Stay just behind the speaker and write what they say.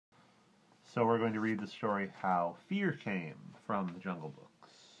So we're going to read the story How Fear Came from the Jungle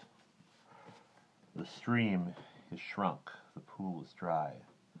Books. The stream is shrunk, the pool is dry,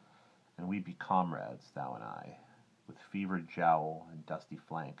 and we be comrades, thou and I, with fevered jowl and dusty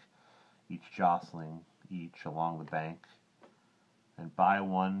flank, each jostling each along the bank, and by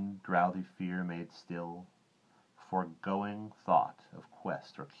one drowsy fear made still, foregoing thought of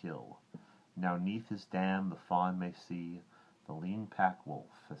quest or kill. Now 'neath his dam the fawn may see the lean pack wolf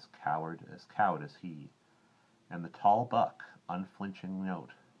as cowed as he, and the tall buck unflinching note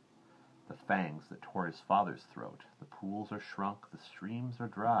the fangs that tore his father's throat. The pools are shrunk, the streams are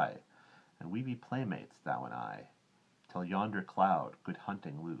dry, and we be playmates, thou and I, till yonder cloud good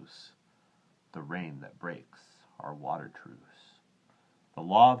hunting loose, the rain that breaks our water truce. The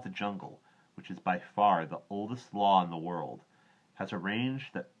law of the jungle, which is by far the oldest law in the world, has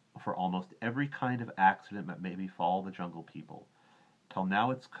arranged that for almost every kind of accident that may befall the jungle people. Till now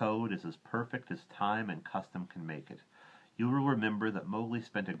its code is as perfect as time and custom can make it. You will remember that Mowgli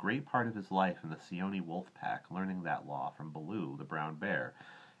spent a great part of his life in the Seoni wolf pack learning that law from Baloo, the brown bear,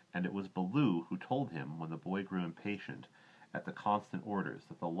 and it was Baloo who told him, when the boy grew impatient at the constant orders,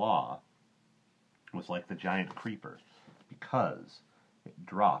 that the law was like the giant creeper, because it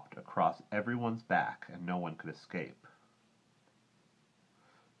dropped across everyone's back and no one could escape.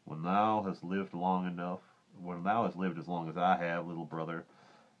 When thou hast lived as long as I have, little brother,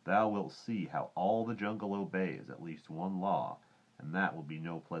 thou wilt see how all the jungle obeys at least one law, and that will be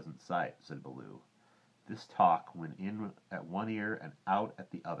no pleasant sight, said Baloo. This talk went in at one ear and out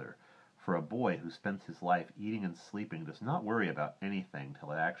at the other, for a boy who spends his life eating and sleeping does not worry about anything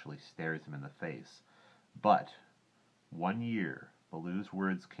till it actually stares him in the face. But one year Baloo's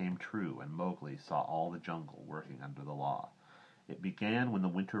words came true, and Mowgli saw all the jungle working under the law. It began when the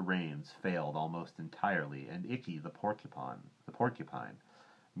winter rains failed almost entirely, and Ikki the porcupine,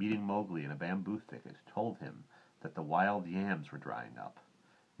 meeting Mowgli in a bamboo thicket, told him that the wild yams were drying up.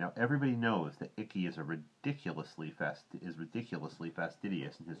 Now everybody knows that Ikki is ridiculously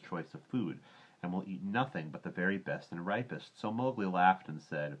fastidious in his choice of food, and will eat nothing but the very best and ripest. So Mowgli laughed and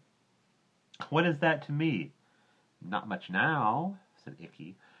said, "What is that to me?" "Not much now," said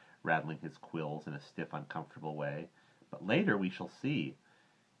Ikki, rattling his quills in a stiff, uncomfortable way. "But later we shall see.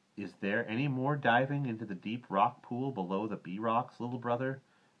 Is there any more diving into the deep rock pool below the bee rocks, little brother?"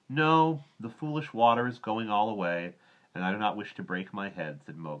 "No, the foolish water is going all away, and I do not wish to break my head,"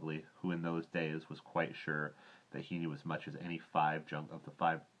 said Mowgli, who in those days was quite sure that he knew as much as any five of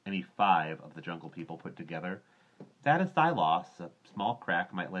the jungle people put together. "That is thy loss. A small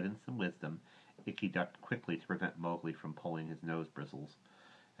crack might let in some wisdom." Ikki ducked quickly to prevent Mowgli from pulling his nose bristles,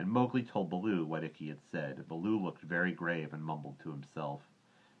 and Mowgli told Baloo what Ikki had said. Baloo looked very grave and mumbled to himself,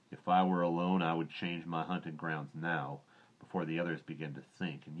 "If I were alone I would change my hunting grounds now, before the others begin to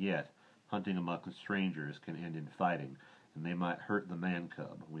sink, and yet hunting among strangers can end in fighting, and they might hurt the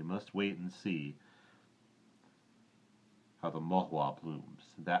man-cub. We must wait and see how the mohwa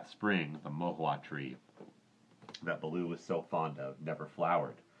blooms." That spring the mohwa tree that Baloo was so fond of never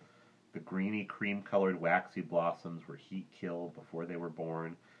flowered. The greeny, cream-colored, waxy blossoms were heat-killed before they were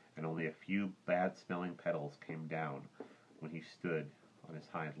born, and only a few bad-smelling petals came down when he stood on his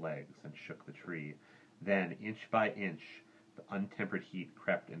hind legs and shook the tree. Then, inch by inch, the untempered heat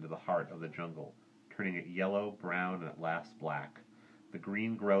crept into the heart of the jungle, turning it yellow, brown, and at last black. The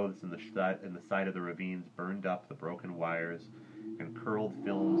green growths in the side of the ravines burned up the broken wires and curled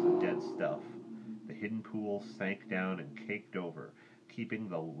films of dead stuff. The hidden pools sank down and caked over, keeping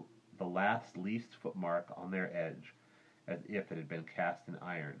the last least footmark on their edge, as if it had been cast in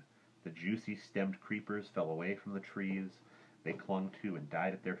iron. The juicy stemmed creepers fell away from the trees. They clung to and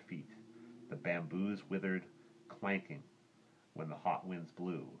died at their feet. The bamboos withered, clanking, when the hot winds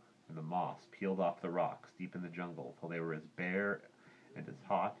blew, and the moss peeled off the rocks deep in the jungle till they were as bare and as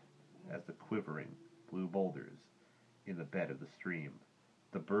hot as the quivering blue boulders in the bed of the stream.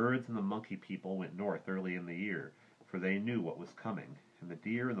 The birds and the monkey people went north early in the year, for they knew what was coming, and the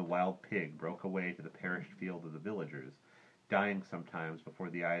deer and the wild pig broke away to the perished field of the villagers, dying sometimes before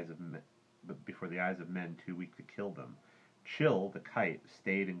the eyes of men too weak to kill them. Chill, the kite,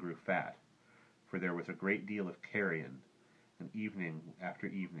 stayed and grew fat, for there was a great deal of carrion, and evening after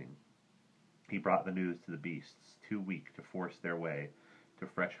evening he brought the news to the beasts, too weak to force their way to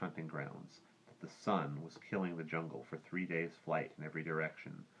fresh hunting grounds, that the sun was killing the jungle for 3 days' flight in every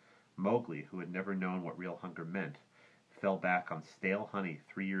direction. Mowgli, who had never known what real hunger meant, fell back on stale honey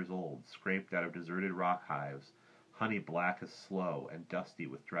 3 years old, scraped out of deserted rock hives, honey black as sloe and dusty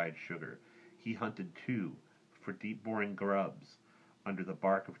with dried sugar. He hunted, too, for deep-boring grubs under the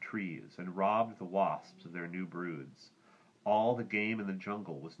bark of trees, and robbed the wasps of their new broods. All the game in the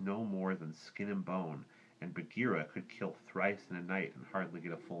jungle was no more than skin and bone, and Bagheera could kill thrice in a night and hardly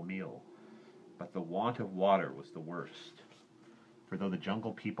get a full meal. But the want of water was the worst. For though the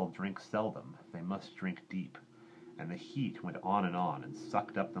jungle people drink seldom, they must drink deep, and the heat went on and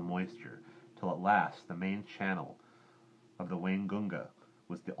sucked up the moisture, till at last the main channel of the Waingunga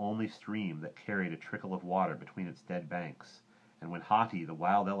was the only stream that carried a trickle of water between its dead banks. And when Hati, the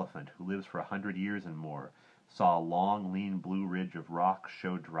wild elephant, who lives for 100 years and more, saw a long, lean blue ridge of rock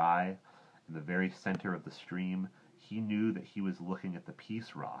show dry in the very center of the stream, he knew that he was looking at the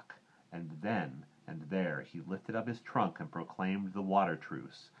Peace Rock, and then and there he lifted up his trunk and proclaimed the water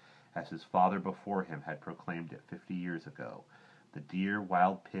truce, as his father before him had proclaimed it 50 years ago. The deer,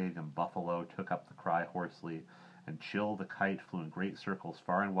 wild pig, and buffalo took up the cry hoarsely, and Chill the kite flew in great circles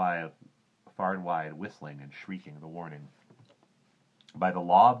far and wide, whistling and shrieking the warning. By the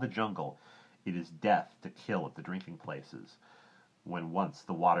law of the jungle, it is death to kill at the drinking places, when once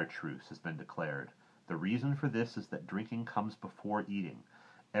the water truce has been declared. The reason for this is that drinking comes before eating.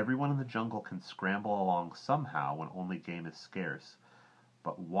 Everyone in the jungle can scramble along somehow when only game is scarce.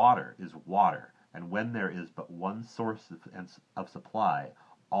 But water is water, and when there is but one source of supply,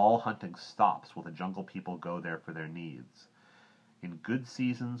 all hunting stops while the jungle people go there for their needs. In good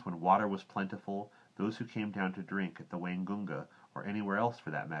seasons, when water was plentiful, those who came down to drink at the Waingunga, or anywhere else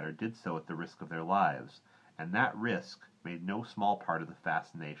for that matter, did so at the risk of their lives, and that risk made no small part of the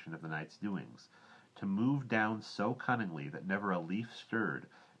fascination of the night's doings. To move down so cunningly that never a leaf stirred,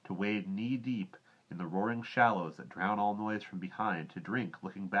 to wade knee-deep in the roaring shallows that drown all noise from behind, to drink,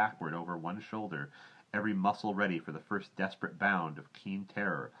 looking backward over one shoulder, every muscle ready for the first desperate bound of keen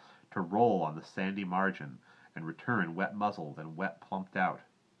terror, to roll on the sandy margin, and return wet-muzzled and well plumped out,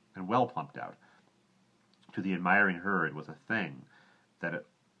 to the admiring herd was a thing that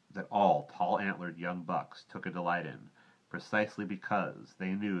all tall-antlered young bucks took a delight in, precisely because they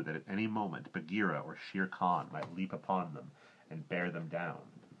knew that at any moment Bagheera or Shere Khan might leap upon them and bear them down.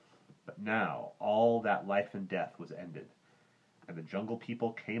 But now all that life and death was ended, and the jungle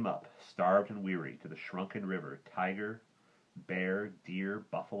people came up, starved and weary, to the shrunken river. Tiger, bear, deer,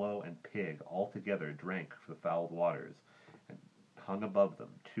 buffalo, and pig all together drank for the fouled waters, and hung above them,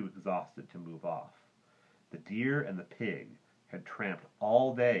 too exhausted to move off. The deer and the pig had tramped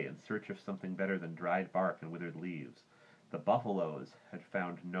all day in search of something better than dried bark and withered leaves. The buffaloes had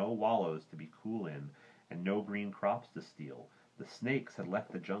found no wallows to be cool in, and no green crops to steal. The snakes had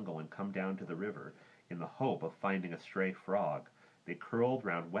left the jungle and come down to the river, in the hope of finding a stray frog. They curled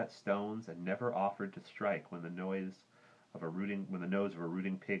round wet stones, and never offered to strike when the nose of a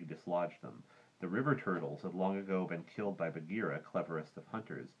rooting pig dislodged them. The river turtles had long ago been killed by Bagheera, cleverest of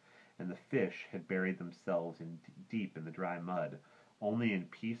hunters, and the fish had buried themselves deep in the dry mud. Only the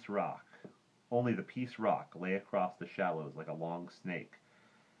Peace Rock lay across the shallows like a long snake,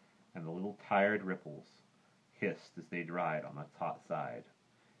 and the little tired ripples hissed as they dried on its hot side.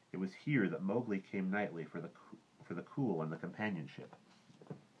 It was here that Mowgli came nightly for the cool and the companionship.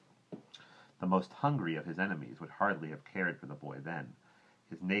 The most hungry of his enemies would hardly have cared for the boy then.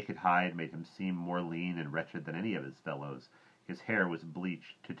 His naked hide made him seem more lean and wretched than any of his fellows. His hair was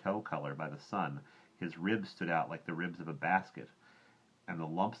bleached to tow color by the sun. His ribs stood out like the ribs of a basket, and the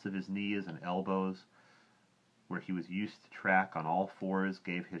lumps of his knees and elbows, where he was used to track on all fours,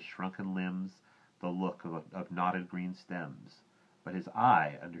 gave his shrunken limbs the look of knotted green stems. But his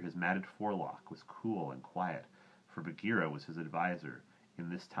eye, under his matted forelock, was cool and quiet, for Bagheera was his adviser in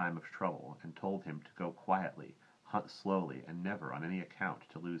this time of trouble, and told him to go quietly, hunt slowly, and never on any account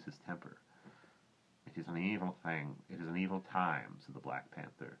to lose his temper. "It is an evil thing, it is an evil time," said the Black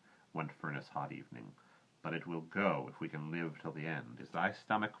Panther, one furnace hot evening, "but it will go if we can live till the end. Is thy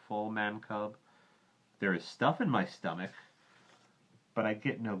stomach full, man-cub?" "There is stuff in my stomach, but I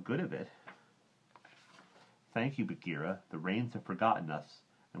get no good of it." "Thank you, Bagheera. The rains have forgotten us,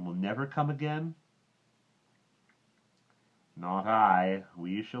 and will never come again?" "Not I.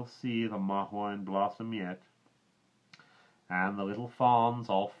 We shall see the mahua in blossom yet. And the little fawns,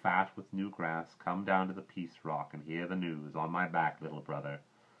 all fat with new grass, come down to the Peace Rock and hear the news on my back, little brother.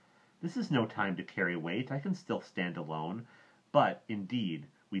 This is no time to carry weight. I can still stand alone. But, indeed,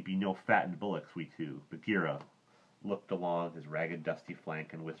 we be no fattened bullocks, we two." Bagheera looked along his ragged, dusty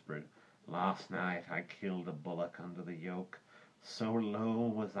flank and whispered, "Last night I killed a bullock under the yoke. So low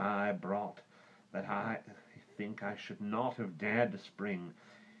was I brought that I think I should not have dared to spring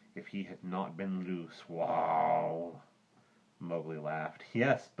if he had not been loose. Wow!" Mowgli laughed.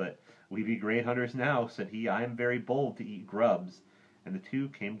 "Yes, but we be great hunters now," said he. "I am very bold to eat grubs." And the two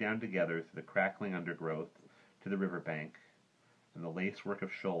came down together through the crackling undergrowth to the river bank and the lacework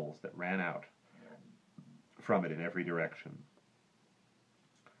of shoals that ran out from it in every direction.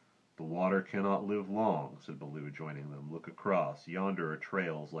 "The water cannot live long," said Baloo, joining them. "Look across. Yonder are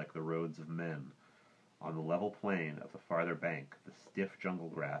trails like the roads of men." On the level plain of the farther bank, the stiff jungle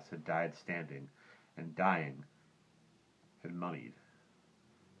grass had died standing, and dying had mummied.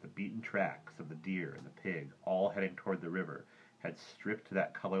 The beaten tracks of the deer and the pig, all heading toward the river, had stripped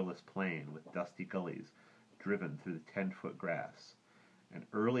that colorless plain with dusty gullies driven through the 10-foot grass. And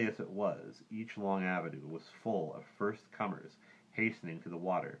early as it was, each long avenue was full of first-comers hastening to the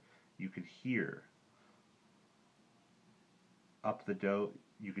water. You could hear up the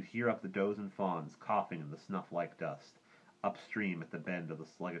does and fawns coughing in the snuff-like dust, upstream at the bend of the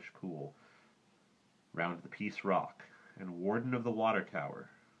sluggish pool, round the Peace Rock, and warden of the water tower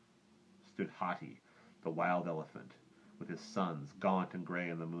stood Hati, the wild elephant, with his sons, gaunt and gray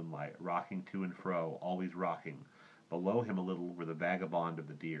in the moonlight, rocking to and fro, always rocking. Below him a little were the vagabond of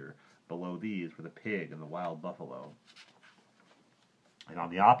the deer. Below these were the pig and the wild buffalo. And on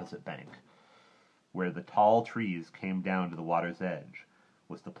the opposite bank, where the tall trees came down to the water's edge,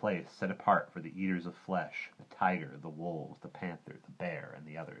 was the place set apart for the eaters of flesh, the tiger, the wolves, the panther, the bear, and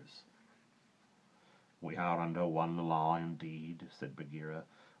the others. "We are under one law indeed," said Bagheera,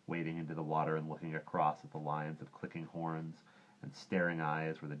 wading into the water and looking across at the lines of clicking horns and staring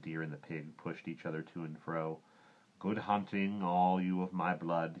eyes where the deer and the pig pushed each other to and fro. "Good hunting, all you of my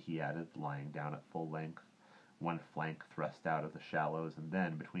blood," he added, lying down at full length, one flank thrust out of the shallows, and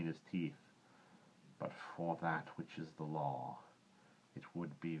then between his teeth, "but for that which is the law, it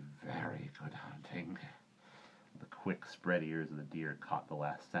would be very good hunting." The quick spread ears of the deer caught the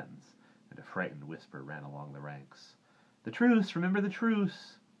last sentence, and a frightened whisper ran along the ranks. "The truce! Remember the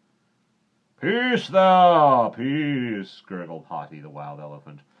truce!" "Peace thou! Peace!" gurgled Hati, the wild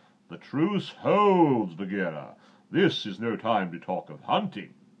elephant. "The truce holds, Bagheera. This is no time to talk of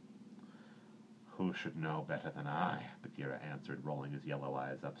hunting." "Who should know better than I?" Bagheera answered, rolling his yellow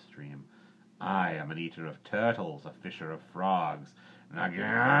eyes upstream. "I am an eater of turtles, a fisher of frogs.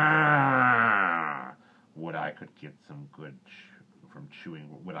 Would I could get good from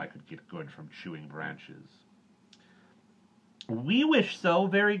chewing branches." "We wish so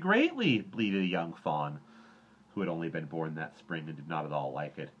very greatly," bleated a young fawn, who had only been born that spring and did not at all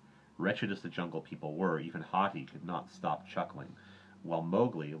like it. Wretched as the jungle people were, even Hati could not stop chuckling, while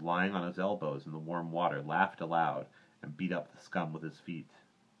Mowgli, lying on his elbows in the warm water, laughed aloud and beat up the scum with his feet.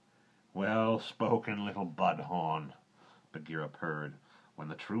 "Well spoken, little Budhorn," Bagheera purred. "When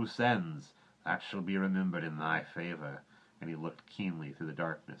the truce ends, that shall be remembered in thy favor," and he looked keenly through the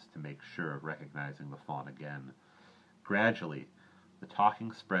darkness to make sure of recognizing the fawn again. Gradually, the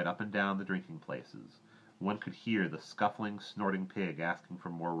talking spread up and down the drinking places. One could hear the scuffling, snorting pig asking for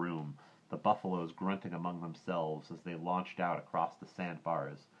more room, the buffaloes grunting among themselves as they launched out across the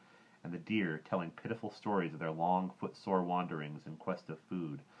sandbars, and the deer telling pitiful stories of their long, footsore wanderings in quest of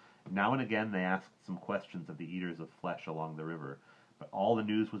food. Now and again they asked some questions of the eaters of flesh along the river, but all the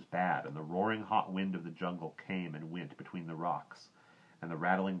news was bad, and the roaring hot wind of the jungle came and went between the rocks, and the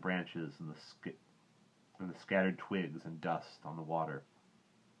rattling branches and the scattered twigs and dust on the water.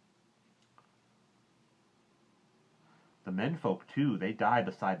 "The menfolk, too, they die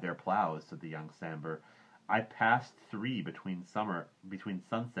beside their plows," said the young Sambar. "I passed 3 between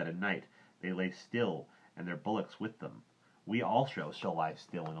sunset and night. They lay still, and their bullocks with them. We also shall lie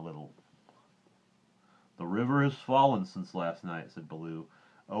still in a little." "The river has fallen since last night," said Baloo.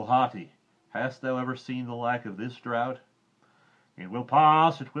 "O Hati, hast thou ever seen the like of this drought?" It will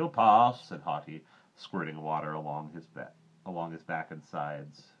pass," said Hati, squirting water along his back and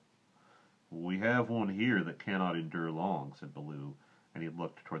sides. "We have one here that cannot endure long," said Baloo, and he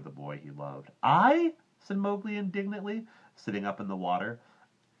looked toward the boy he loved. "I?" said Mowgli indignantly, sitting up in the water.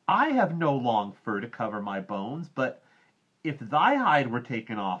 "I have no long fur to cover my bones, but if thy hide were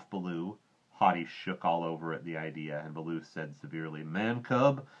taken off, Baloo—" Hati shook all over at the idea, and Baloo said severely, "Man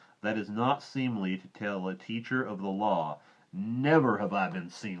cub, that is not seemly to tell a teacher of the law. Never have I been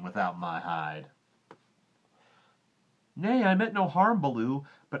seen without my hide." "Nay, I meant no harm, Baloo,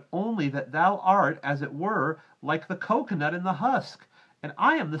 but only that thou art, as it were, like the cocoanut in the husk, and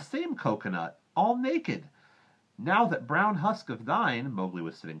I am the same cocoanut, all naked. Now that brown husk of thine—" Mowgli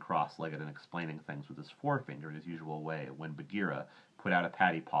was sitting cross-legged and explaining things with his forefinger in his usual way, when Bagheera put out a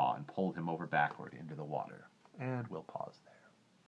paddy paw and pulled him over backward into the water. And we'll pause there.